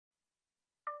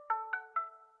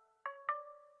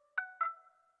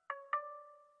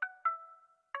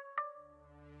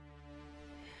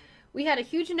we had a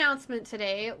huge announcement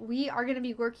today. We are going to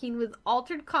be working with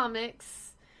Altered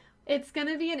Comics. It's going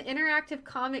to be an interactive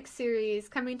comic series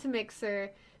coming to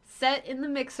Mixer, set in the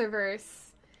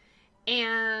Mixerverse,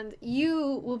 and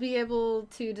you will be able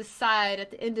to decide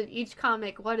at the end of each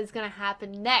comic what is going to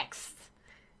happen next.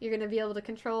 You're going to be able to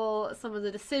control some of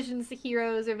the decisions the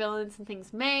heroes or villains and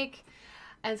things make,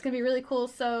 and it's going to be really cool.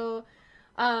 So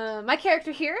my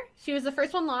character here, she was the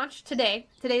first one launched today.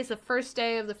 Today's the first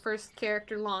day of the first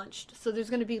character launched. So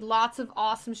there's going to be lots of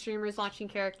awesome streamers launching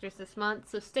characters this month.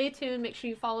 So stay tuned. Make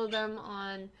sure you follow them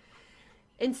on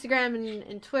Instagram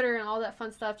and Twitter and all that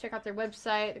fun stuff. Check out their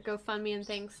website, their GoFundMe and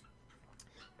things.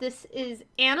 This is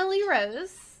Anna Lee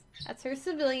Rose. That's her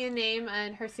civilian name,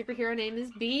 and her superhero name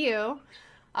is BeeYoo.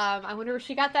 I wonder where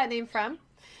she got that name from.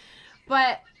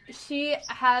 But she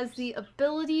has the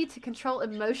ability to control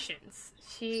emotions.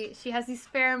 She has these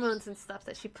pheromones and stuff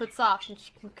that she puts off, and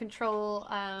she can control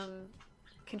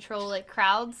like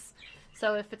crowds.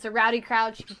 So if it's a rowdy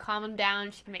crowd, she can calm them down.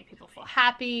 She can make people feel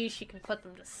happy. She can put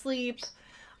them to sleep.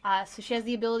 So she has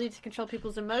the ability to control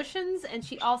people's emotions, and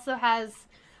she also has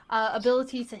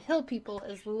ability to heal people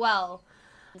as well.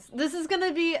 This is going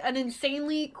to be an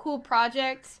insanely cool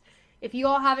project. If you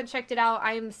all haven't checked it out,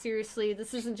 I am seriously,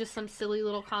 this isn't just some silly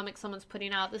little comic someone's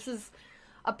putting out. This is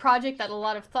a project that a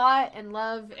lot of thought and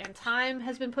love and time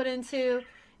has been put into.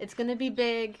 It's going to be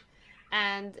big,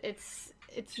 and it's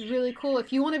really cool.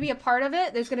 If you want to be a part of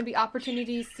it, there's going to be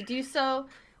opportunities to do so,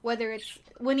 whether it's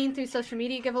winning through social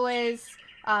media giveaways,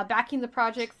 backing the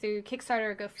project through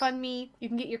Kickstarter or GoFundMe. You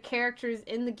can get your characters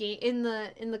in the game,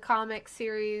 in the comic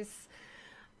series.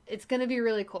 It's going to be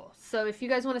really cool. So if you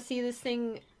guys want to see this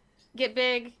thing get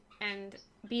big and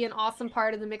be an awesome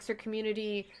part of the Mixer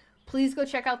community, please go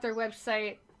check out their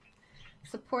website.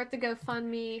 Support the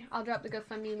GoFundMe. I'll drop the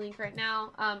GoFundMe link right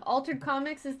now. Altered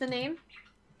Comics is the name.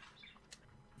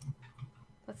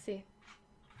 Let's see.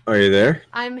 Are you there?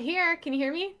 I'm here. Can you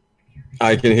hear me?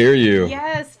 I can hear you.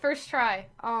 Yes, first try.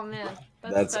 Oh man,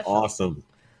 That's special. awesome.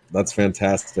 That's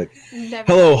fantastic. Never.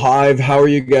 Hello, Hive. How are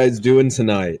you guys doing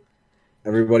tonight?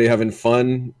 Everybody having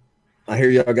fun? I hear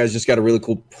y'all guys just got a really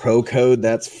cool pro code.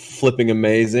 That's flipping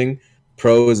amazing.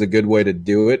 Pro is a good way to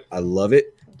do it. I love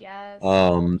it. Yes.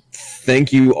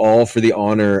 Thank you all for the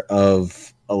honor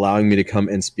of allowing me to come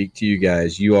and speak to you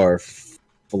guys. You are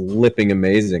flipping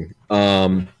amazing.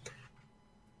 Man,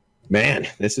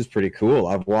 this is pretty cool.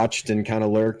 I've watched and kind of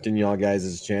lurked in y'all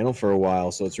guys' channel for a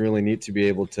while, so it's really neat to be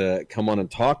able to come on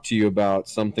and talk to you about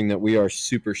something that we are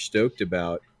super stoked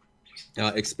about,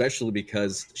 especially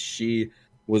because she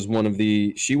was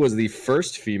the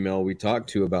first female we talked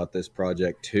to about this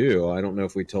project too. I don't know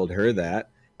if we told her that.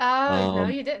 No,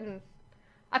 you didn't.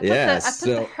 I put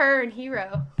the her in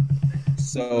hero.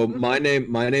 So my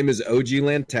name is OG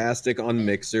Lantastic on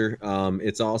Mixer.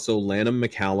 It's also Lanham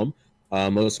McCallum.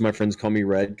 Most of my friends call me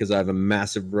Red because I have a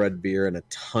massive red beard and a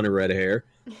ton of red hair.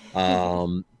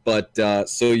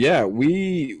 So yeah,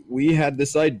 we had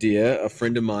this idea. A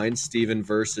friend of mine, Steven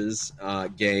versus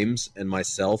Games, and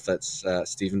myself, that's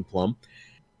Stephen Plum,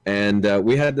 and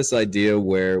we had this idea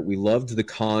where we loved the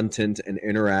content and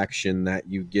interaction that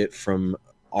you get from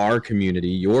our community,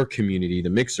 your community, the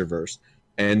Mixerverse,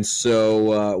 and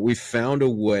so we found a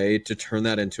way to turn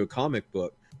that into a comic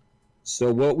book.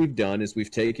 So what we've done is we've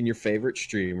taken your favorite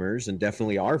streamers, and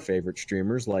definitely our favorite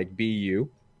streamers like BeeYoo,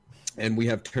 and we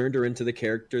have turned her into the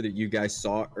character that you guys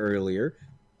saw earlier.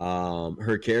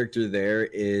 Her character there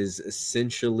is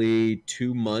essentially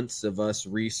 2 months of us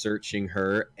researching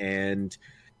her and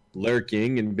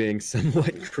lurking and being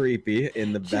somewhat creepy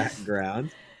in the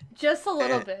background. Just a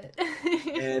little bit.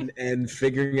 and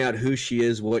figuring out who she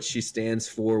is, what she stands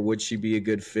for, would she be a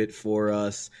good fit for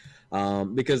us?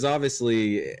 Because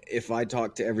obviously, if I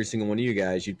talk to every single one of you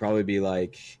guys, you'd probably be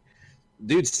like,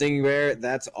 dude, Stinging Bear,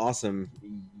 that's awesome.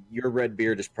 Your red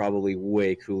beard is probably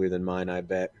way cooler than mine, I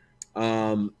bet.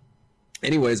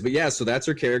 Anyways, but yeah, so that's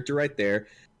her character right there.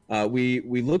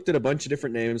 We looked at a bunch of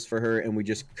different names for her, and we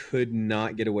just could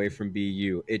not get away from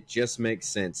BeeYoo. It just makes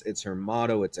sense. It's her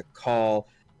motto. It's a call.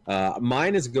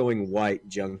 Mine is going white,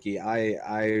 junkie.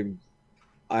 I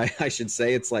should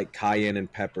say it's like cayenne and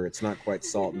pepper. It's not quite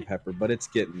salt and pepper, but it's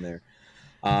getting there.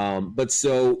 But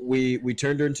so we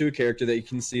turned her into a character that you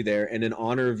can see there, and in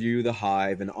honor of you, the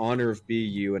Hive, in honor of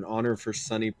BeeYoo, in honor of her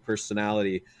sunny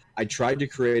personality, I tried to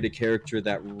create a character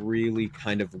that really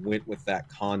kind of went with that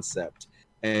concept.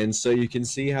 And so you can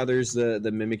see how there's the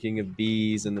mimicking of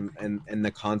bees and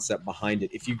the concept behind it.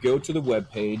 If you go to the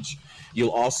webpage, you'll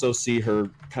also see her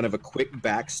kind of a quick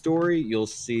backstory. You'll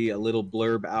see a little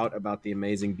blurb out about the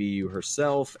amazing BeeYoo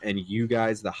herself and you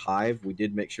guys, the Hive. We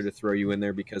did make sure to throw you in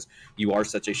there because you are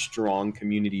such a strong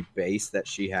community base that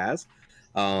she has.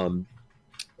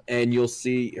 And you'll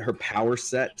see her power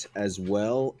set as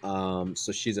well.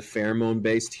 So she's a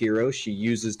pheromone-based hero. She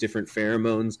uses different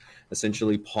pheromones,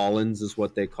 essentially pollens is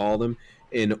what they call them,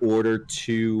 in order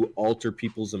to alter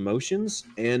people's emotions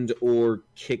and or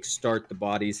kickstart the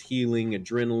body's healing,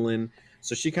 adrenaline.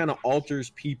 So she kind of alters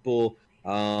people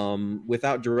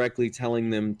without directly telling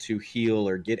them to heal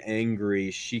or get angry.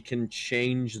 She can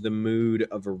change the mood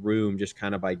of a room just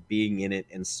kind of by being in it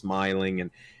and smiling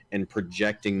and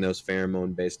projecting those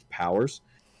pheromone based powers.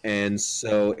 And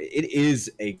so it is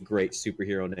a great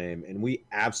superhero name, and we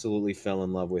absolutely fell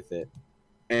in love with it.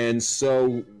 And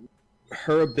so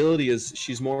her ability is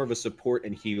she's more of a support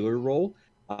and healer role.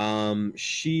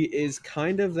 She is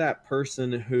kind of that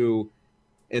person who,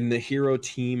 in the hero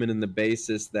team and in the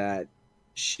basis, that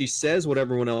she says what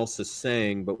everyone else is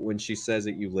saying, but when she says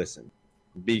it, you listen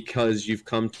because you've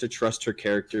come to trust her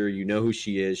character. You know who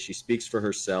she is. She speaks for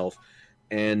herself,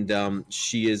 and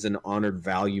she is an honored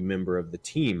value member of the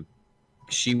team.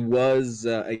 She was,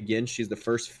 again, she's the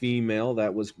first female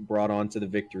that was brought onto the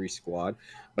Victory Squad.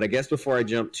 But I guess before I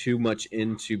jump too much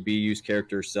into BeeYoo's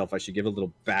character herself, I should give a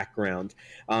little background.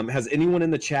 Has anyone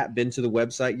in the chat been to the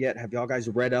website yet? Have y'all guys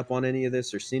read up on any of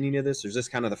this or seen any of this? Or is this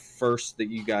kind of the first that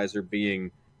you guys are being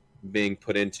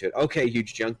put into it? Okay,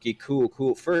 Huge Junkie,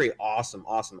 cool. Furry, awesome.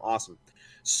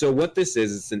 So what this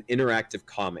is, it's an interactive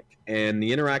comic. And the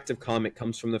interactive comic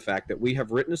comes from the fact that we have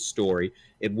written a story.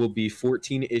 It will be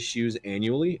 14 issues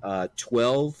annually,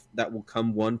 12 that will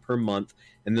come one per month.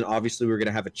 And then obviously we're going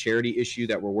to have a charity issue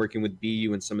that we're working with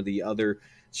BeeYoo and some of the other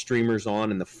streamers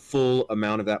on. And the full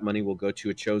amount of that money will go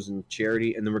to a chosen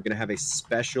charity. And then we're going to have a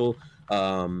special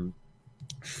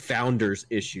founders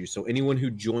issue. So anyone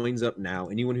who joins up now,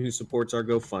 anyone who supports our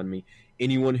GoFundMe,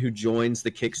 anyone who joins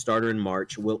the Kickstarter in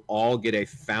March will all get a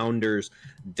founders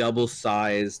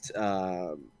double-sized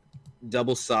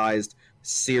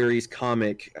series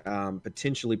comic,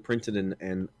 potentially printed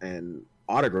and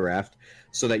autographed,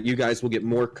 so that you guys will get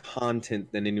more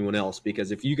content than anyone else.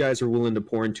 Because if you guys are willing to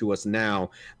pour into us now,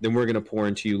 then we're going to pour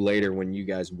into you later when you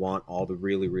guys want all the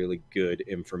really, really good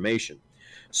information.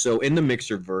 So in the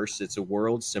Mixerverse, it's a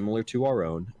world similar to our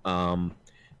own.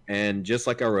 And just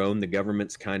like our own, the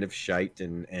government's kind of shite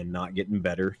and not getting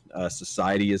better.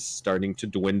 Society is starting to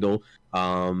dwindle.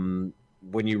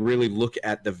 When you really look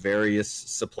at the various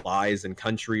supplies and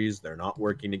countries, they're not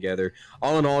working together.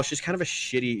 All in all, it's just kind of a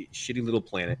shitty little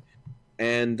planet.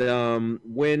 And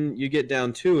when you get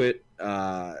down to it,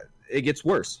 it gets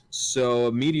worse. So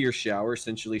a meteor shower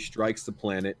essentially strikes the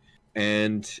planet,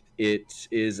 and it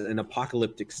is an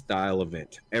apocalyptic style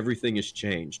event. Everything is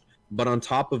changed. But on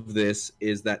top of this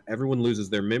is that everyone loses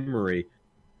their memory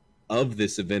of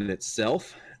this event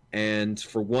itself. And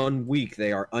for 1 week,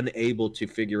 they are unable to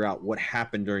figure out what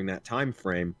happened during that time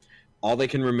frame. All they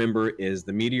can remember is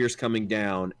the meteors coming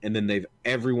down, and then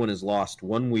everyone has lost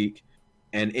 1 week.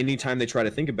 And anytime they try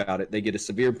to think about it, they get a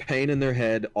severe pain in their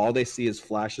head. All they see is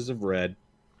flashes of red.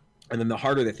 And then the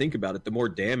harder they think about it, the more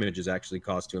damage is actually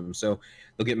caused to them. So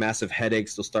they'll get massive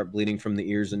headaches. They'll start bleeding from the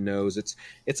ears and nose. It's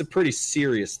a pretty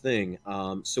serious thing.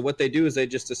 So what they do is they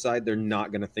just decide they're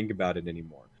not going to think about it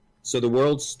anymore. So the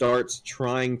world starts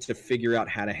trying to figure out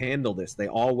how to handle this. They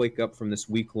all wake up from this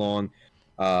week-long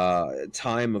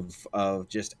time of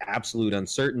just absolute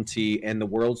uncertainty, and the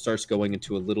world starts going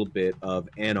into a little bit of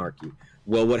anarchy.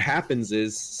 Well, what happens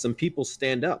is some people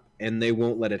stand up, and they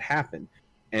won't let it happen.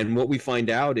 And what we find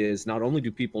out is not only do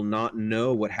people not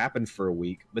know what happened for a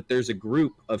week, but there's a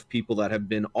group of people that have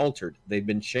been altered. They've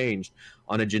been changed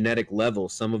on a genetic level.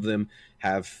 Some of them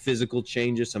have physical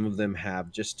changes. Some of them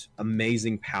have just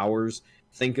amazing powers.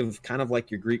 Think of kind of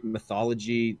like your Greek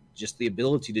mythology, just the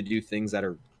ability to do things that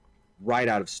are right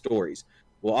out of stories.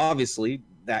 Well, obviously,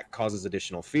 that causes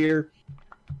additional fear.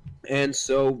 And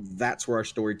so that's where our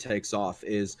story takes off,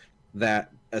 is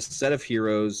that a set of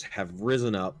heroes have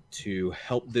risen up to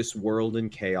help this world in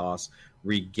chaos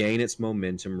regain its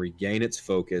momentum, regain its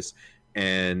focus,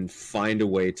 and find a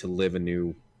way to live a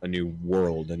new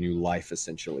world, a new life,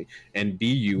 essentially. And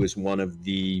BeeYoo is one of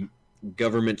the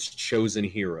government's chosen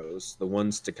heroes, the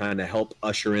ones to kind of help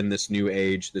usher in this new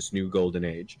age, this new golden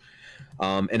age.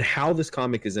 And how this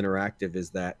comic is interactive is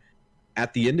that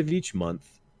at the end of each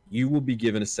month, you will be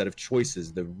given a set of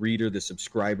choices. The reader, the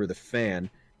subscriber, the fan,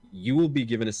 you will be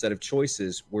given a set of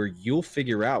choices where you'll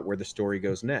figure out where the story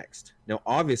goes next. Now,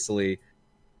 obviously,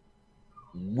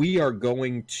 we are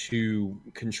going to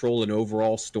control an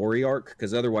overall story arc,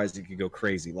 because otherwise it could go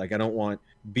crazy. Like, I don't want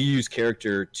BeeYoo's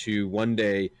character to one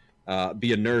day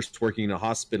be a nurse working in a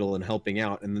hospital and helping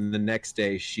out, and then the next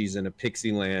day she's in a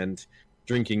pixie land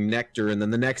drinking nectar, and then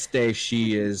the next day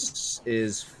she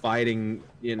is fighting,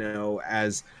 you know,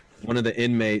 as one of the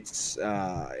inmates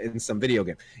in some video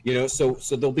game. You know, so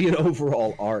there'll be an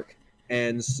overall arc,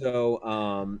 and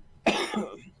so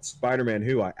Spider-Man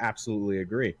Who, I absolutely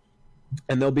agree.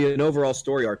 And there'll be an overall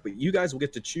story arc, but you guys will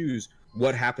get to choose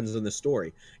what happens in the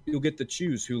story. You'll get to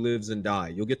choose who lives and die.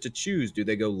 You'll get to choose, do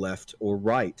they go left or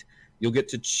right? You'll get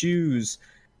to choose,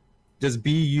 does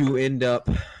BeeYoo end up,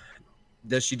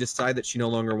 does she decide that she no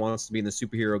longer wants to be in the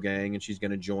superhero gang and she's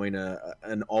going to join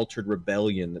an altered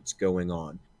rebellion that's going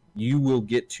on? You will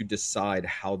get to decide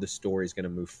how the story is going to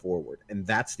move forward, and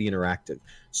that's the interactive.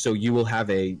 So you will have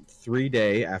a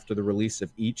 3-day, after the release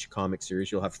of each comic series,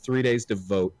 you'll have 3 days to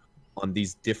vote on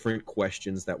these different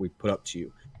questions that we put up to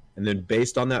you. And then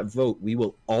based on that vote, we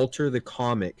will alter the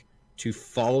comic to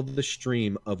follow the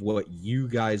stream of what you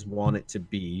guys want it to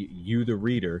be, you the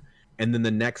reader. And then the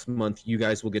next month, you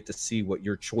guys will get to see what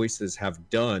your choices have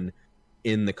done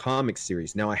in the comic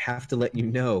series. Now, I have to let you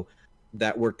know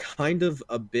that we're kind of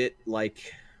a bit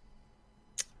like...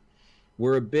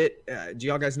 We're a bit... do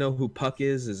y'all guys know who Puck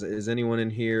is? Is anyone in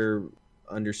here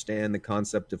understand the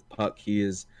concept of Puck? He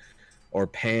is... or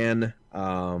Pan,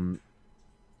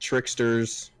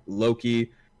 Tricksters,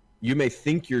 Loki. You may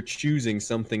think you're choosing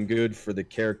something good for the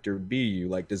character BeeYoo.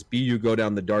 Like, does BeeYoo go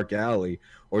down the dark alley,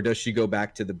 or does she go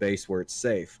back to the base where it's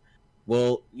safe?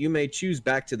 Well, you may choose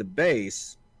back to the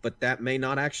base, but that may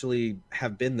not actually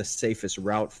have been the safest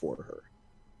route for her.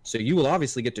 So you will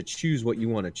obviously get to choose what you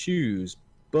want to choose,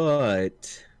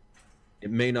 but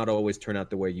it may not always turn out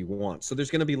the way you want. So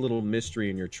there's going to be a little mystery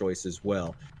in your choice as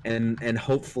well, and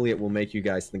hopefully it will make you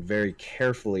guys think very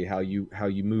carefully how you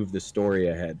move the story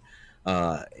ahead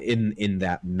in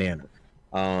that manner.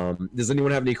 Does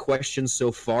anyone have any questions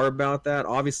so far about that?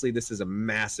 Obviously, this is a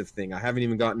massive thing. I haven't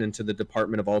even gotten into the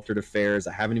Department of Altered Affairs.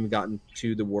 I haven't even gotten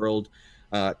to the World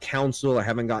Council. I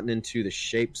haven't gotten into the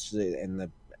shapes and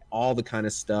all the kind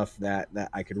of stuff that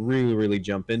I could really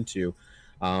jump into.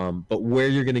 But where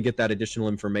you're going to get that additional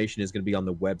information is going to be on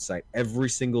the website. Every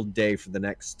single day for the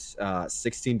next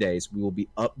 16 days, we will be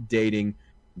updating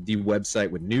the website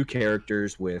with new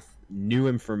characters, with new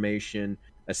information.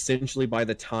 Essentially, by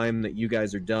the time that you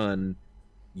guys are done,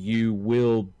 you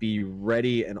will be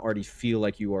ready and already feel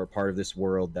like you are a part of this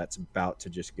world that's about to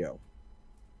just go.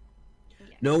 Yes.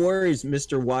 No worries,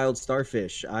 Mr. Wild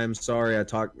Starfish. I'm sorry I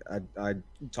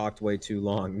talked way too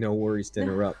long. No worries to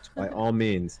interrupt, by all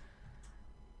means.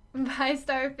 Bye,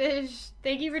 Starfish.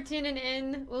 Thank you for tuning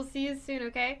in. We'll see you soon,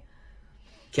 okay?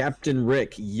 Captain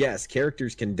Rick, yes,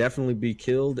 characters can definitely be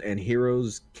killed, and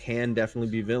heroes can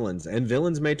definitely be villains. And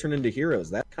villains may turn into heroes.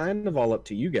 That's kind of all up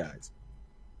to you guys.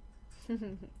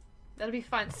 That'll be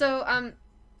fun. So,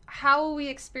 how will we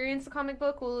experience the comic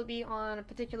book? Will it be on a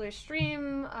particular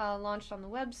stream, launched on the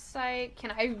website?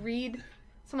 Can I read?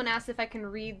 Someone asked if I can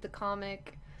read the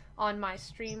comic on my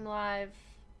stream live.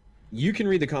 You can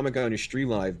read the comic on your stream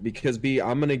live, because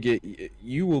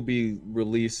you will be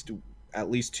released at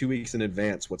least 2 weeks in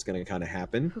advance what's going to kind of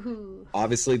happen. Ooh.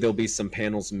 Obviously, there'll be some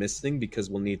panels missing because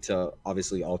we'll need to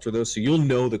obviously alter those. So you'll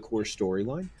know the core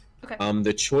storyline. Okay.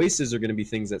 The choices are going to be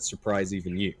things that surprise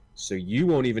even you. So you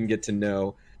won't even get to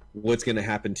know what's going to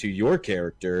happen to your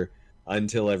character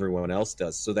until everyone else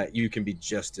does, so that you can be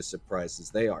just as surprised as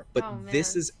they are. But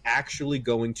this is actually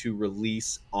going to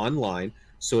release online.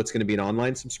 So it's going to be an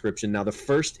online subscription. Now, the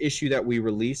first issue that we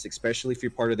release, especially if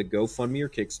you're part of the GoFundMe or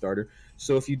Kickstarter,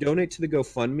 so if you donate to the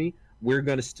GoFundMe, we're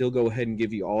going to still go ahead and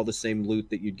give you all the same loot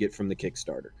that you'd get from the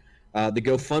Kickstarter. The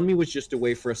GoFundMe was just a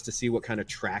way for us to see what kind of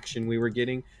traction we were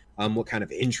getting, what kind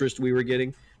of interest we were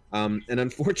getting. And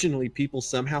unfortunately, people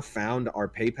somehow found our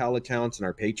PayPal accounts and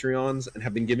our Patreons and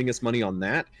have been giving us money on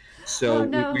that. So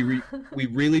we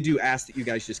really do ask that you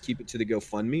guys just keep it to the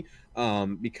GoFundMe,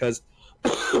 because...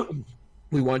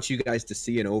 we want you guys to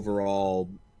see an overall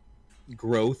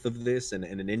growth of this and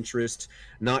an interest,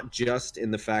 not just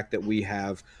in the fact that we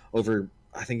have over,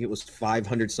 I think it was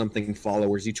 500 something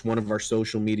followers. Each one of our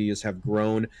social medias have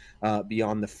grown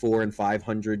beyond the 400 and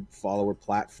 500 follower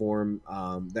platform,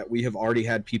 that we have already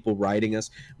had people writing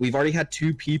us. We've already had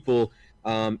 2 people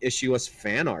issue us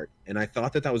fan art, and I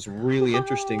thought that was really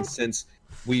interesting, since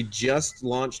we just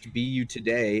launched BeeYoo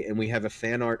today, and we have a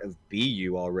fan art of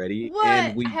BeeYoo already. What?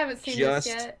 And we I haven't seen this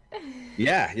yet.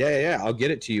 Yeah. I'll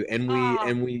get it to you.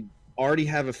 And we already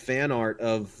have a fan art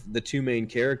of the 2 main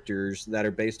characters that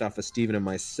are based off of Steven and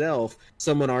myself.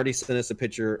 Someone already sent us a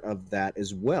picture of that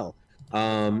as well.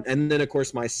 And then, of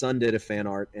course, my son did a fan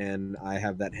art, and I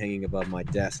have that hanging above my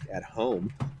desk at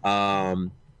home.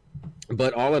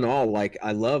 But all in all, like,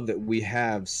 I love that we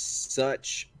have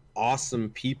such awesome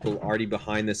people already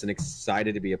behind this and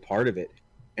excited to be a part of it.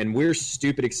 And we're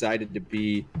stupid excited to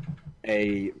be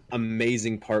a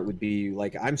amazing part. Would be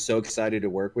like, I'm so excited to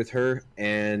work with her,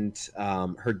 and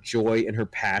her joy and her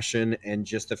passion, and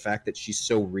just the fact that she's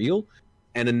so real.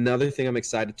 And another thing I'm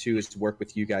excited to is to work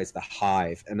with you guys, the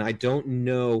Hive. And I don't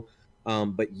know,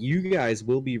 but you guys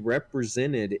will be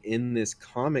represented in this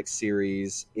comic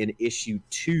series in issue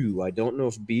 2. I don't know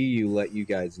if BeeYoo let you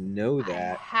guys know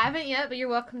that. I haven't yet, but you're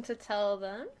welcome to tell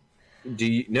them. Do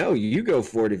you? No, you go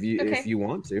for it if you Okay. if you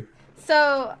want to.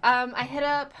 So I hit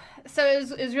up. So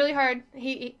it was really hard.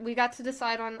 We got to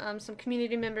decide on some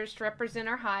community members to represent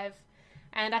our Hive,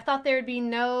 and I thought there would be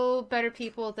no better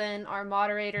people than our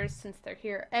moderators, since they're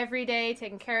here every day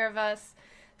taking care of us.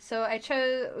 So I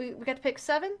chose. We got to pick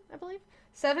 7, I believe.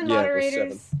 7 Yeah, it was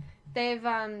moderators.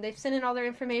 7. They've sent in all their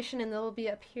information, and they'll be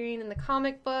appearing in the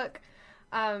comic book.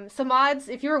 So mods,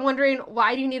 if you were wondering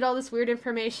why do you need all this weird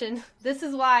information, this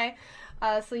is why.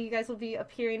 So you guys will be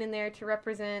appearing in there to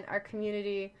represent our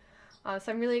community.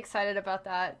 So I'm really excited about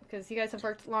that, because you guys have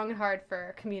worked long and hard for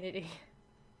our community.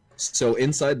 So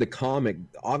inside the comic,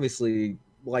 obviously,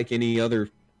 like any other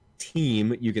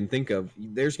team you can think of,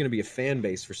 there's going to be a fan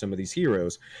base for some of these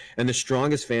heroes. And the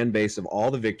strongest fan base of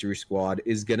all the Victory Squad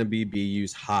is going to be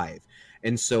BeeYoo's Hive.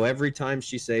 And so every time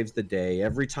she saves the day,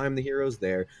 every time the hero's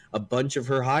there, a bunch of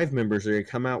her Hive members are going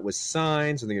to come out with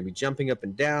signs, and they're going to be jumping up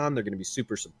and down. They're going to be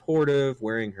super supportive,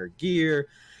 wearing her gear.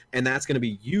 And that's going to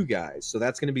be you guys. So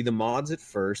that's going to be the mods at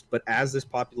first. But as this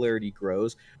popularity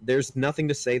grows, there's nothing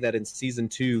to say that in season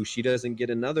 2, she doesn't get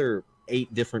another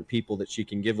 8 different people that she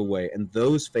can give away. And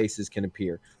those faces can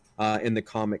appear in the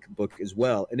comic book as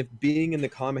well. And if being in the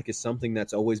comic is something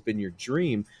that's always been your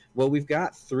dream, well, we've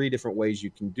got 3 different ways you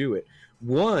can do it.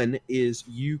 One is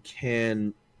you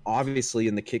can, obviously,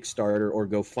 in the Kickstarter or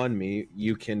GoFundMe,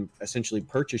 you can essentially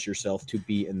purchase yourself to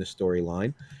be in the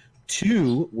storyline.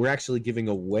 2, we're actually giving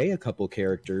away a couple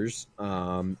characters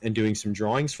and doing some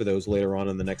drawings for those later on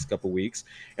in the next couple weeks.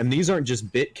 And these aren't just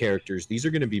bit characters. These are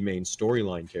going to be main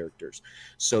storyline characters.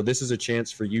 So this is a chance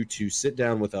for you to sit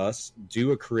down with us,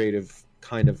 do a creative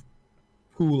kind of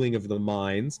pooling of the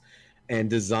minds, and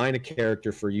design a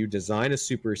character for you, design a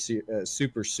super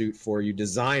suit for you,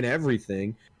 design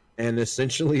everything, and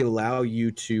essentially allow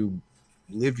you to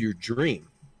live your dream.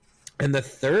 And the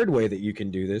third way that you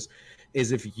can do this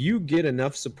is if you get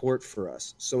enough support for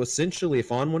us. So essentially,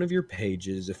 if on one of your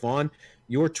pages, if on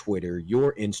your Twitter,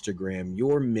 your Instagram,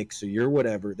 your Mixer, your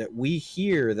whatever, that we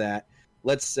hear that,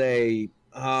 let's say,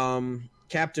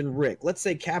 Captain Rick, let's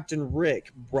say Captain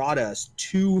Rick brought us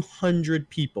 200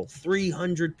 people,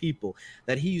 300 people,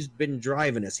 that he's been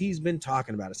driving us, he's been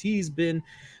talking about us, he's been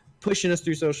pushing us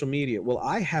through social media. Well,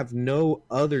 I have no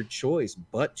other choice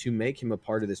but to make him a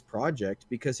part of this project,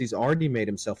 because he's already made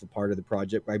himself a part of the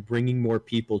project by bringing more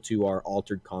people to our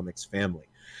Altered Comics family.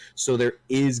 So there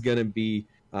is going to be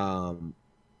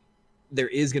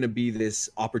this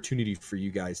opportunity for you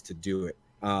guys to do it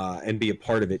and be a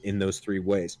part of it in those 3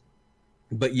 ways.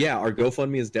 But yeah, our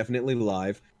GoFundMe is definitely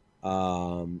live.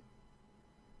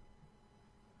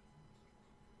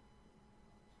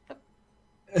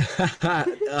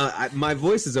 My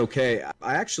voice is okay.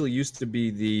 I actually used to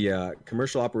be the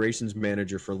commercial operations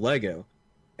manager for Lego,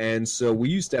 and so we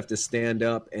used to have to stand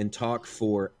up and talk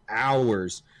for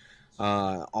hours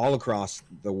all across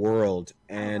the world,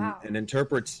 and an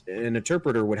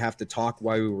interpreter would have to talk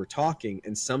while we were talking,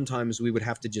 and sometimes we would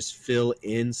have to just fill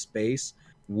in space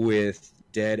with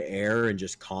dead air and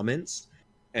just comments.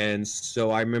 And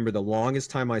so I remember the longest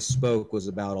time I spoke was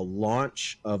about a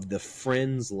launch of the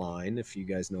Friends line, if you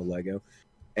guys know Lego.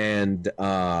 And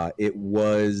it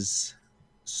was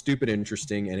stupid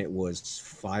interesting, and it was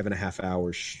 5.5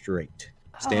 hours straight,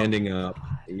 standing up.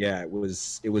 Yeah, it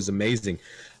was amazing.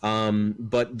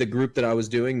 But the group that I was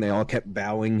doing, they all kept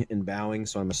bowing and bowing,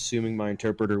 so I'm assuming my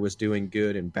interpreter was doing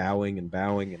good and bowing and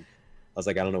bowing. And I was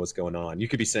like, I don't know what's going on. You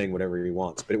could be saying whatever he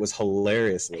wants, but it was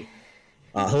hilariously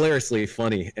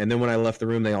funny. And then when I left the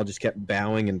room, they all just kept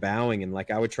bowing and bowing, and like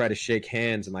I would try to shake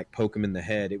hands and like poke them in the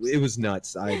head. It was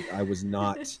nuts. I was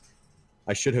not.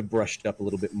 I should have brushed up a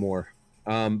little bit more.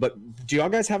 But do y'all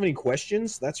guys have any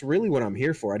questions? That's really what I'm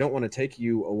here for. I don't want to take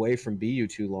you away from BeeYoo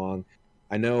too long.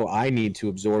 I know I need to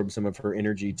absorb some of her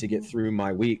energy to get through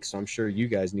my week, so I'm sure you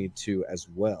guys need to as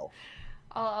well.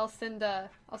 I'll send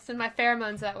my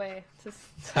pheromones that way to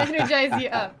energize you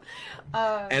up.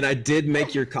 And I did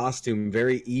make your costume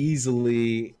very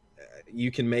easily.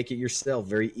 you can make it yourself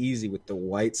very easy with the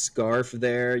white scarf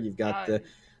there. You've got Uh,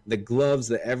 the gloves,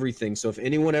 the everything. So if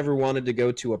anyone ever wanted to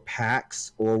go to a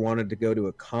PAX or wanted to go to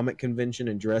a comic convention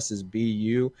and dress as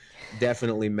BeeYoo,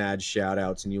 definitely mad shout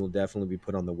outs, and you will definitely be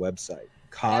put on the website.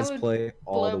 that would Cosplay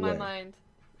all blow the my way. mind.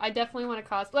 I definitely want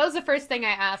to cosplay. That was the first thing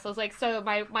I asked. I was like, so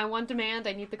my one demand,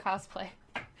 I need the cosplay.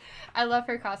 I love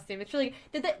her costume. It's really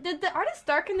did the artist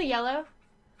darken the yellow?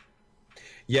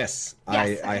 Yes,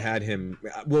 Yes. I had him.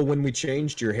 Well, when we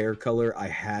changed your hair color, I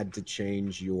had to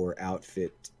change your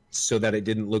outfit so that it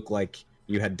didn't look like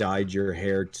you had dyed your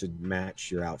hair to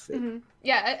match your outfit. Mm-hmm.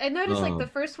 Yeah, I noticed like the Um,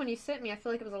 first one you sent me, I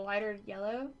feel like it was a lighter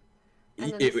yellow,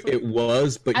 and then it, this it one,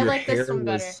 was, but I like this one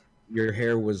better. your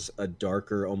hair was a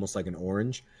darker, almost like an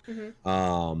orange. Mm-hmm.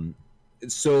 Um,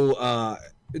 so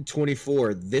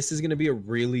 24. This is going to be a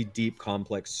really deep,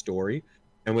 complex story.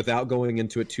 And without going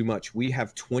into it too much, we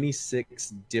have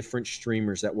 26 different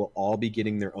streamers that will all be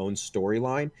getting their own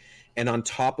storyline. And on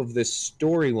top of this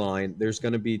storyline, there's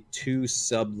going to be 2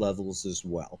 sub levels as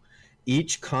well.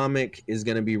 Each comic is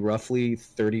going to be roughly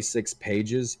 36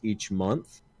 pages each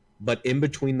month. But in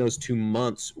between those 2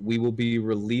 months, we will be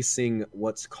releasing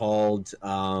what's called,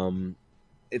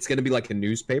 it's going to be like a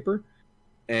newspaper.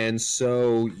 And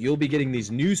so you'll be getting these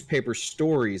newspaper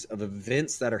stories of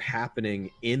events that are happening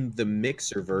in the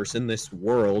Mixerverse, in this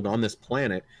world, on this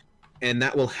planet, and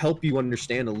that will help you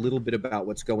understand a little bit about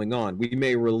what's going on. We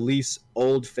may release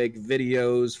old fake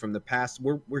videos from the past.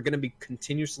 We're going to be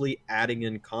continuously adding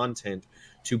in content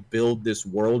to build this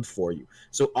world for you.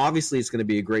 So obviously it's going to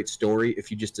be a great story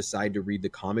if you just decide to read the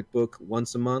comic book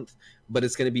once a month, but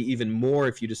it's going to be even more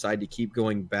if you decide to keep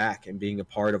going back and being a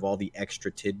part of all the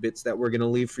extra tidbits that we're going to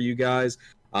leave for you guys.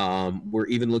 We're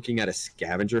even looking at a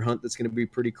scavenger hunt that's going to be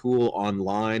pretty cool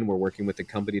online. We're working with a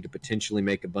company to potentially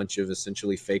make a bunch of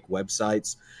essentially fake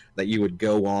websites that you would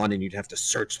go on and you'd have to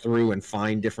search through and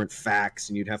find different facts,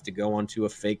 and you'd have to go onto a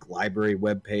fake library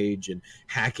webpage and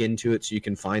hack into it so you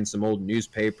can find some old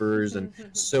newspapers. And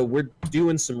so we're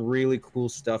doing some really cool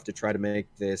stuff to try to make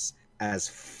this as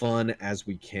fun as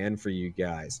we can for you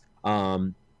guys.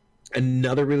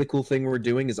 Another really cool thing we're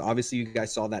doing is, obviously you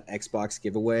guys saw that Xbox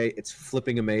giveaway. It's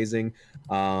flipping amazing.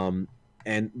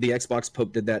 And the Xbox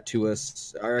Pope did that to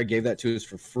us, or gave that to us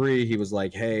for free. He was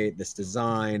like, hey, this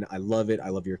design, I love it. I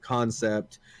love your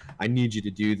concept. I need you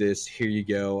to do this. Here you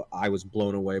go. I was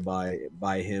blown away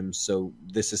by him. So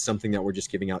this is something that we're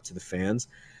just giving out to the fans.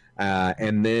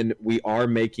 And then we are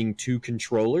making 2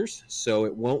 controllers, so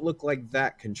it won't look like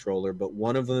that controller, but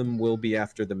one of them will be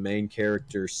after the main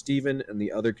character, Steven, and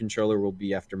the other controller will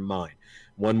be after mine.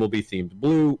 One will be themed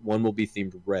blue, one will be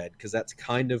themed red, because that's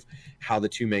kind of how the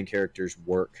 2 main characters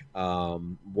work.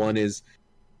 One is...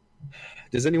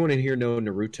 Does anyone in here know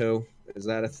Naruto? Is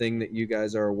that a thing that you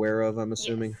guys are aware of, I'm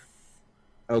assuming? Yes.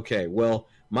 Okay, well,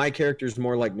 my character's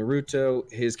more like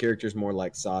Naruto, his character's more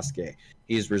like Sasuke.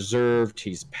 He's reserved,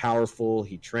 he's powerful,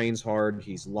 he trains hard,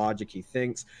 he's logic, he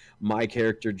thinks. My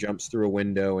character jumps through a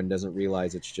window and doesn't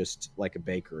realize it's just like a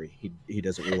bakery. He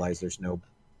doesn't realize there's no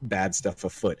bad stuff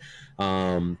afoot.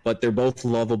 But they're both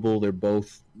lovable, they're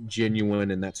both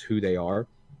genuine, and that's who they are.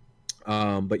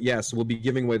 But yeah, so we'll be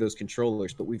giving away those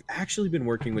controllers. But we've actually been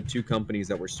working with 2 companies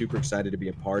that we're super excited to be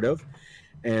a part of.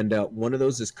 And one of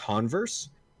those is Converse.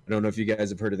 I don't know if you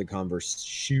guys have heard of the Converse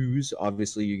shoes.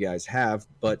 Obviously, you guys have,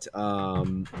 but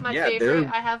My yeah, favorite.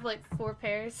 I have like 4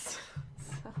 pairs.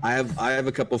 So. I have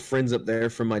a couple friends up there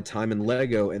from my time in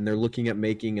Lego, and they're looking at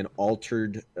making an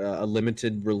altered, a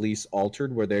limited release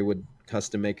altered, where they would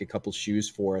custom make a couple shoes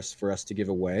for us to give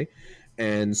away.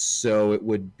 And so it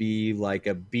would be like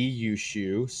a BeeYoo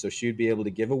shoe. So she'd be able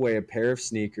to give away a pair of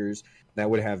sneakers that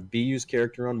would have BeeYoo's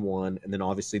character on one, and then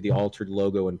obviously the altered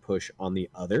logo and push on the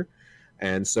other.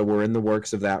 And so we're in the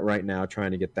works of that right now, trying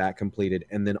to get that completed.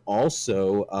 And then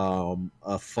also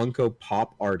a Funko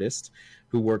Pop artist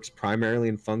who works primarily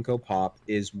in Funko Pop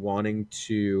is wanting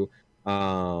to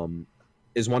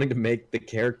make the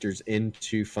characters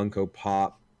into Funko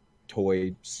Pop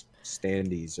toy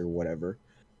standees or whatever.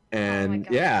 And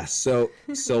yeah, so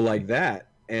like that.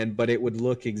 But it would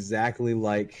look exactly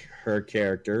like her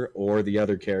character or the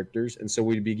other characters, and so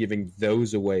we'd be giving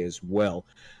those away as well.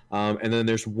 And then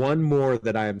there's one more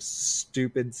that I am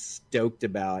stoked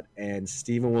about, and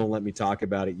Steven won't let me talk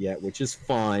about it yet, which is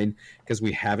fine because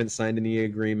we haven't signed any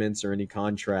agreements or any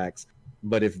contracts.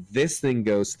 But if this thing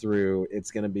goes through,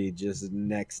 it's going to be just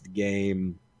next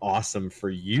game awesome for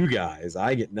you guys.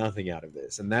 I get nothing out of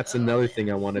this, and that's another thing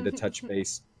I wanted to touch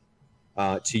base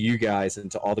to you guys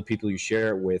and to all the people you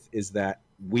share it with, is that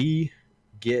we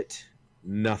get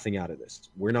nothing out of this.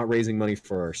 We're not raising money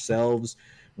for ourselves.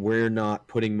 We're not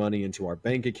putting money into our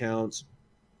bank accounts.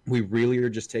 We really are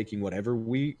just taking whatever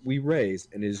we raise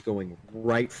and it is going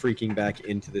right freaking back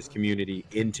into this community,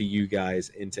 into you guys,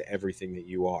 into everything that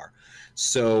you are.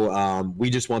 So we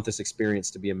just want this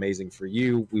experience to be amazing for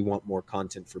you. We want more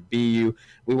content for BeeYoo.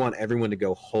 We want everyone to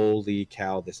go, holy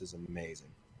cow, this is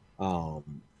amazing.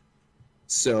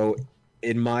 So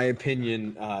in my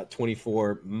opinion,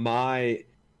 24,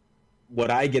 what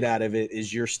I get out of it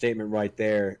is your statement right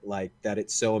there, like that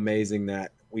it's so amazing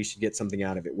that we should get something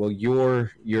out of it. Well, your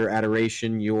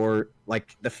adoration, your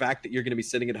like the fact that you're going to be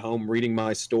sitting at home reading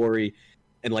my story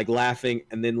and like laughing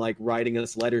and then like writing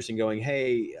us letters and going,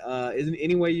 hey, isn't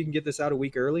any way you can get this out a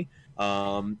week early?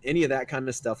 Any of that kind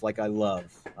of stuff, like I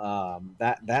love.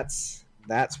 That's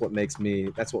what makes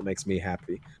me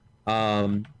happy.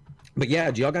 But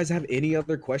yeah, do y'all guys have any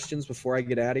other questions before I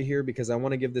get out of here? Because I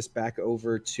want to give this back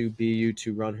over to BeeYoo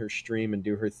to run her stream and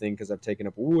do her thing because I've taken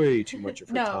up way too much of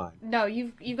her time. No,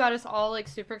 you've got us all like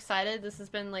super excited. This has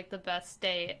been like the best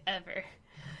day ever.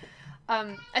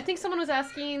 I think someone was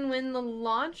asking when the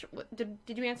launch. Did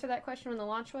you answer that question when the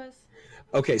launch was?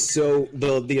 Okay, so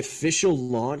the official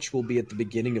launch will be at the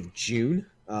beginning of June.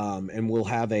 And we'll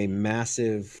have a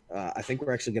massive, I think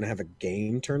we're actually going to have a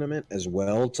game tournament as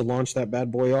well to launch that bad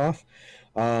boy off.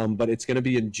 But it's going to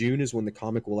be in June is when the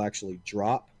comic will actually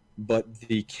drop. But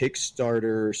the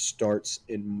Kickstarter starts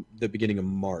in the beginning of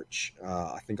March,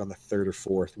 I think on the 3rd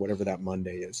or 4th, whatever that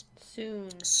Monday is. Soon.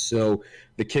 So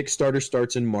the Kickstarter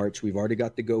starts in March. We've already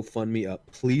got the GoFundMe up.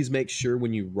 Please make sure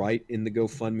when you write in the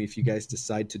GoFundMe, if you guys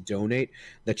decide to donate,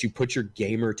 that you put your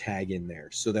gamer tag in there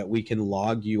so that we can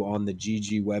log you on the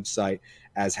GG website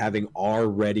as having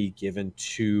already given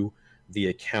to the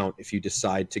account if you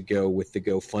decide to go with the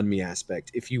GoFundMe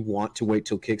aspect. If you want to wait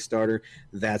till Kickstarter,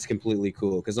 that's completely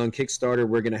cool. Because on Kickstarter,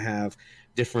 we're going to have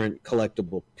different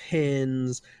collectible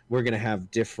pins. We're going to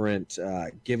have different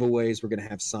giveaways. We're going to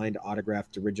have signed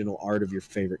autographed original art of your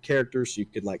favorite characters. So you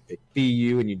could like pick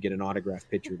BeeYoo and you'd get an autographed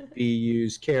picture of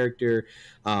BeeYoo's character.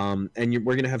 We're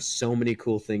going to have so many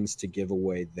cool things to give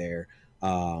away there.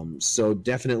 So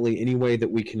definitely any way that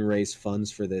we can raise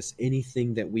funds for this,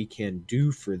 anything that we can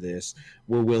do for this,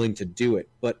 we're willing to do it.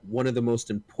 But one of the most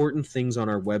important things on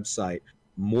our website,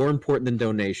 more important than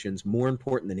donations, more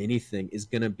important than anything, is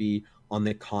going to be on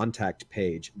the contact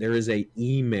page. There is a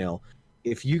email.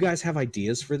 If you guys have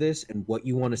ideas for this and what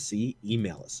you want to see,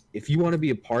 email us. If you want to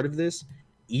be a part of this,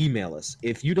 email us.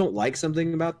 If you don't like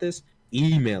something about this,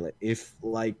 email it. If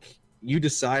like you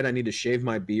decide I need to shave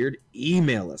my beard,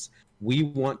 email us. We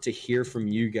want to hear from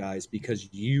you guys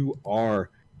because you are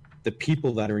the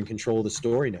people that are in control of the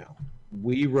story now.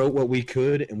 We wrote what we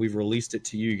could and we've released it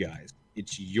to you guys.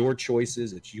 It's your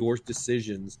choices, it's your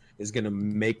decisions is going to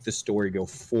make the story go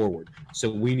forward.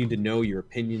 So we need to know your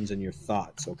opinions and your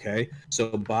thoughts, okay?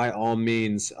 So by all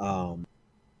means,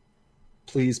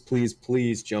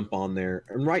 please jump on there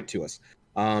and write to us.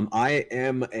 I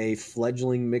am a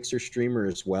fledgling mixer streamer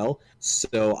as well,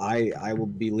 so I will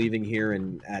be leaving here,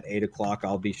 and at 8 o'clock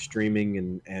I'll be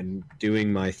streaming and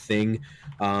doing my thing.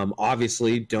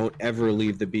 Obviously, don't ever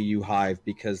leave the BeeYoo Hive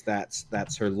because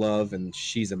that's her love and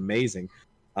she's amazing.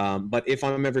 But if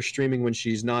I'm ever streaming when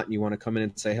she's not and you want to come in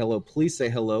and say hello, please say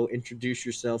hello, introduce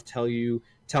yourself, tell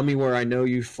me where I know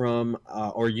you from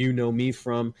or you know me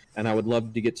from, and I would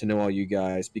love to get to know all you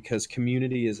guys because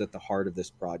community is at the heart of this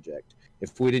project.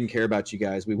 If we didn't care about you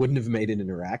guys, we wouldn't have made it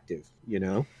interactive, you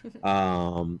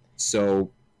know?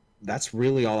 So that's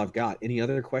really all I've got. Any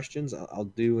other questions?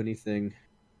 I'll do anything.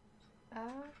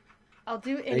 I'll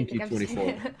do anything. Thank you,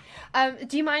 24.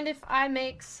 Do you mind if I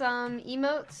make some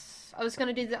emotes? I was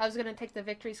gonna take the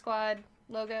Victory Squad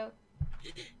logo.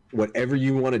 Whatever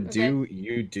you want to do,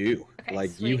 you do. Okay, like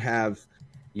sweet.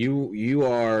 you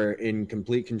are in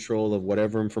complete control of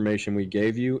whatever information we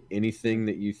gave you. Anything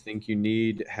that you think you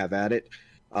need, have at it.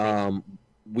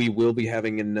 We will be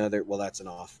having another, well, that's an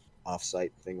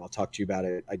off-site thing. I'll talk to you about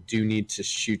it. I do need to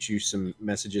shoot you some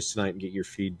messages tonight and get your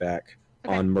feedback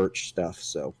on merch stuff.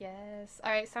 So yes,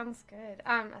 all right, sounds good.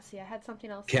 Let's see, I had something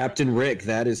else. Captain Rick,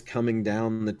 that is coming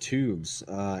down the tubes.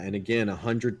 And again,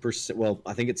 100%. Well,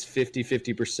 I think it's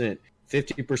 50%.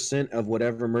 50% of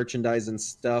whatever merchandise and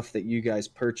stuff that you guys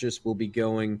purchase will be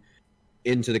going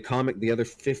into the comic. The other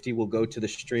 50 will go to the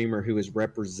streamer who is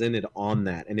represented on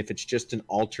that. And if it's just an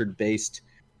altered based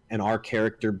and our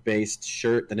character based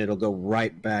shirt, then it'll go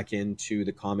right back into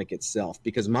the comic itself.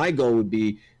 Because my goal would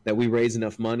be that we raise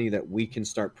enough money that we can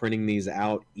start printing these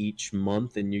out each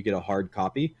month and you get a hard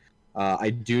copy. I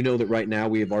do know that right now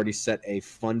we have already set a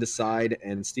fund aside,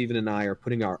 and Steven and I are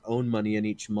putting our own money in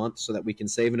each month so that we can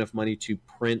save enough money to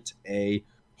print a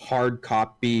hard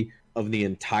copy of the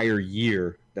entire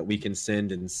year that we can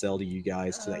send and sell to you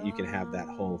guys so that you can have that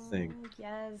whole thing.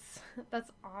 Yes,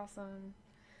 that's awesome.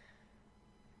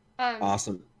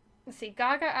 Awesome. Let's see.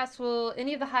 Gaga asks, "Will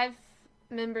any of the Hive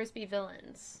members be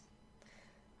villains?"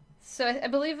 So I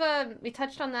believe we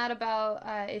touched on that about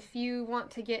if you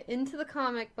want to get into the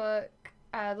comic book,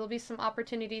 there'll be some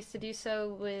opportunities to do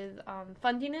so with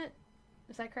funding it.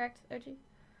 Is that correct, OG?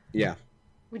 Yeah.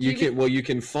 You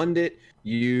can fund it.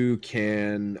 You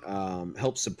can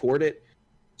help support it.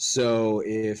 So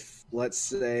if, let's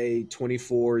say,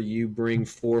 24, you bring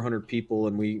 400 people,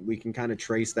 and we can kind of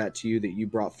trace that to you, that you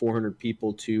brought 400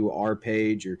 people to our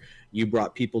page, or you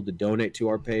brought people to donate to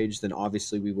our page, then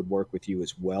obviously we would work with you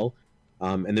as well.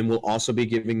 And then we'll also be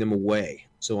giving them away.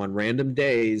 So on random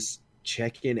days,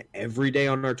 check in every day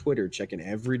on our Twitter, check in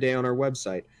every day on our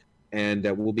website, and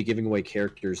we'll be giving away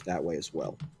characters that way as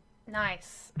well.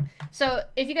 Nice. So,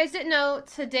 if you guys didn't know,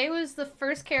 today was the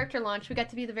first character launch. We got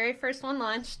to be the very first one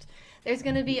launched. There's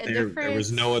going to be a different... There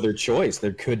was no other choice.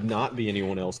 There could not be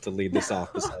anyone else to lead this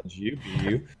off besides you,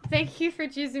 BeeYoo. Thank you for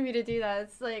choosing me to do that.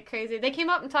 It's like crazy. They came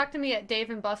up and talked to me at Dave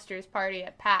and Buster's party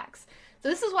at PAX. So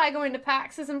this is why going to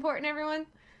PAX is important, everyone.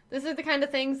 These are the kind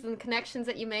of things and connections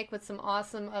that you make with some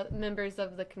awesome members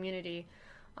of the community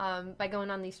by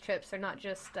going on these trips. They're not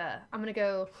just, I'm going to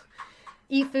go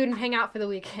eat food and hang out for the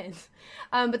weekend.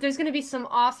 But there's going to be some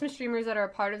awesome streamers that are a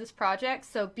part of this project,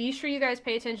 so be sure you guys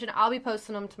pay attention. I'll be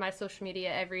posting them to my social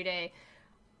media every day.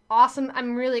 Awesome.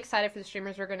 I'm really excited for the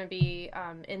streamers we're going to be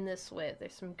in this with.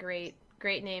 There's some great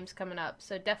names coming up,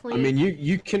 so definitely... I mean,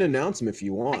 you can announce them if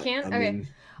you want. I can? I okay. mean,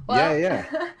 well, yeah.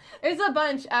 There's a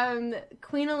bunch.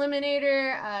 Queen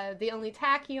Eliminator, The Only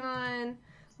Tachyon.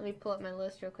 Let me pull up my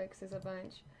list real quick, because there's a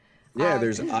bunch. Yeah,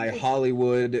 there's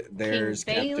iHollywood, there's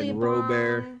King Captain Bailey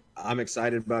Robert. Bomb. I'm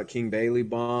excited about King Bailey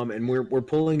Bomb, and we're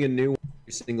pulling a new one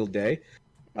every single day.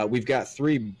 We've got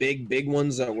 3 big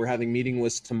ones that we're having meeting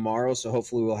lists tomorrow, so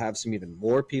hopefully we'll have some even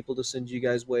more people to send you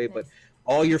guys way. Nice. But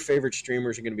all your favorite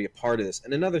streamers are going to be a part of this.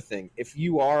 And another thing, if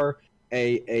you are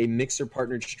a Mixer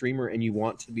partnered streamer and you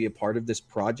want to be a part of this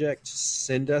project,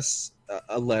 send us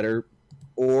a letter.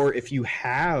 Or if you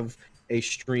have a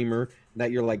streamer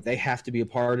that you're like, they have to be a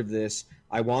part of this,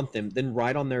 I want them, then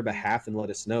write on their behalf and let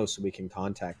us know so we can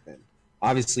contact them.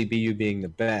 Obviously, BeeYoo being the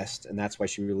best, and that's why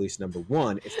she released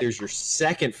 #1. If there's your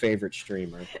second favorite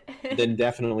streamer, then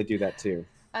definitely do that too.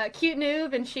 Cute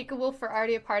Noob and Sheikah Wolf are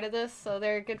already a part of this, so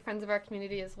they're good friends of our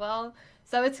community as well.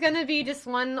 So it's going to be just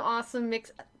one awesome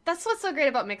mix. That's what's so great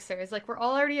about Mixer, is like we're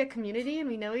all already a community and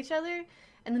we know each other.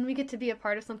 And then we get to be a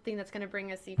part of something that's going to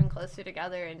bring us even closer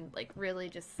together and like really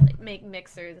just like make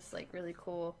Mixer this like really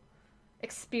cool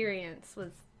experience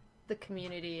with the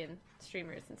community and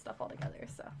streamers and stuff all together.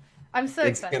 So I'm so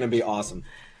excited. It's going to be awesome.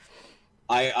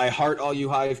 I heart all you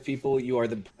Hive people. You are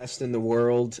the best in the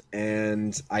world,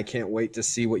 and I can't wait to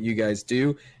see what you guys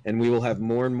do. And we will have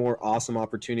more and more awesome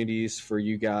opportunities for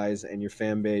you guys and your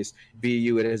fan base.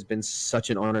 BeeYoo, it has been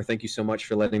such an honor. Thank you so much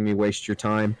for letting me waste your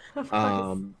time.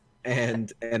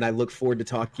 And I look forward to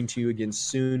talking to you again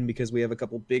soon, because we have a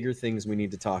couple bigger things we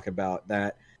need to talk about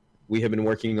that we have been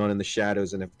working on in the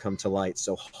shadows and have come to light.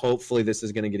 So hopefully this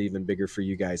is going to get even bigger for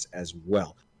you guys as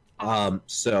well.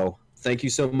 So thank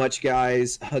you so much,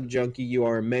 guys. Hug Junkie, you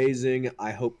are amazing. I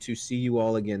hope to see you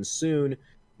all again soon.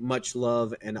 Much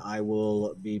love, and I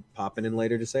will be popping in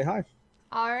later to say hi.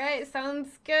 All right,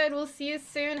 sounds good. We'll see you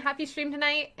soon. Happy stream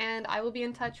tonight, and I will be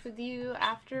in touch with you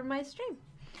after my stream.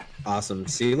 Awesome.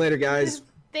 See you later, guys.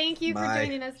 Thank you for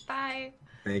joining us. Bye.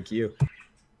 Thank you.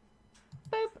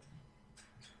 Boop.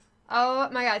 Oh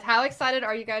my God, how excited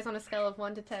are you guys on a scale of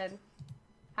 1 to 10?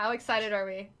 How excited are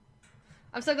we?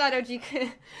 I'm so glad OG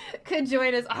could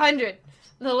join us. 100,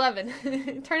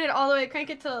 11. Turn it all the way, crank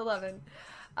it to 11.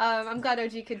 I'm glad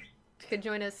OG could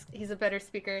join us. He's a better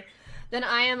speaker than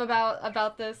I am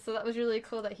about this, so that was really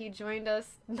cool that he joined us.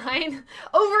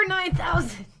 Over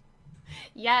 9,000.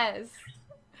 Yes.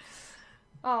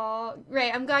 Oh,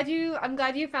 Ray, I'm glad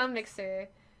you found Mixer.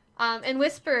 And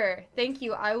Whisper, thank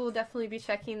you. I will definitely be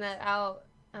checking that out,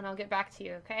 and I'll get back to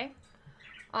you, okay?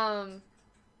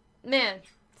 Man,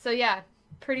 so yeah,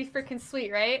 pretty freaking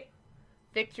sweet, right?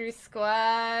 Victory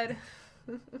Squad.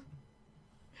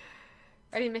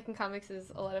 Already making comics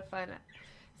is a lot of fun.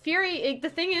 Fury, the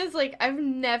thing is, like, I've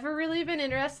never really been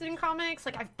interested in comics.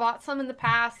 Like, I've bought some in the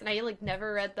past, and I, like,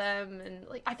 never read them. And,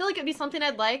 like, I feel like it'd be something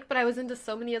I'd like, but I was into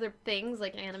so many other things,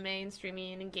 like anime and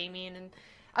streaming and gaming. And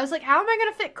I was like, how am I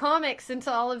going to fit comics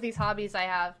into all of these hobbies I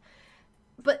have?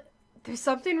 But there's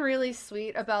something really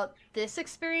sweet about this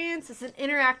experience. It's an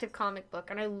interactive comic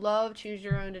book, and I love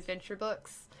choose-your-own-adventure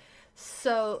books.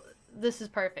 So this is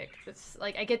perfect. It's,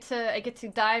 like, I get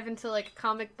to dive into, like, a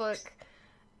comic book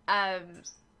um,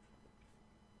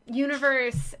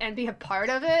 universe and be a part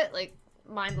of it, like,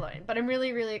 mind-blowing. But I'm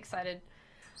really, really excited,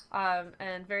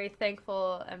 and very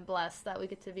thankful and blessed that we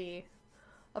get to be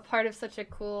a part of such a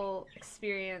cool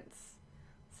experience.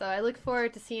 So I look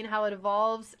forward to seeing how it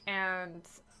evolves, and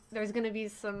there's going to be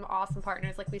some awesome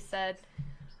partners, like we said,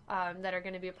 that are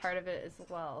going to be a part of it as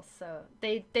well. So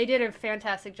they did a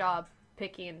fantastic job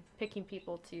picking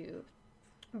people to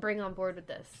bring on board with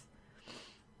this.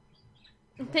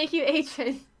 Thank you,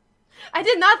 Agent. I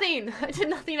did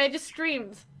nothing. I just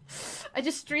streamed.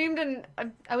 And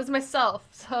I was myself.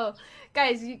 So,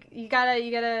 guys, you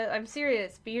gotta. I'm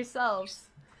serious. Be yourselves.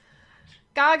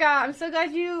 Gaga, I'm so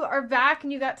glad you are back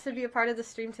and you got to be a part of the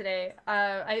stream today.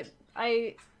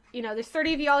 There's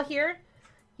 30 of y'all here.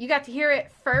 You got to hear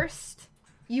it first.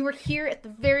 You were here at the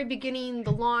very beginning,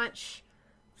 the launch.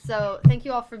 So thank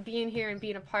you all for being here and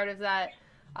being a part of that.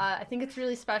 I think it's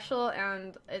really special,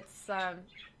 and it's,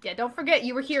 don't forget,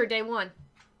 you were here day one.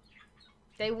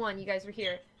 Day one, you guys were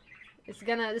here. This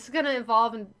is gonna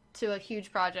evolve into a huge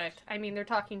project. I mean, they're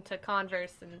talking to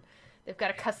Converse, and they've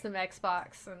got a custom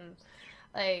Xbox, and,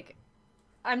 like,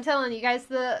 I'm telling you guys,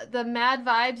 the mad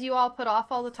vibes you all put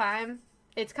off all the time,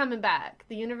 it's coming back.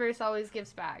 The universe always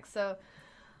gives back. So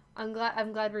I'm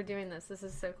glad we're doing this. This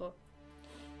is so cool.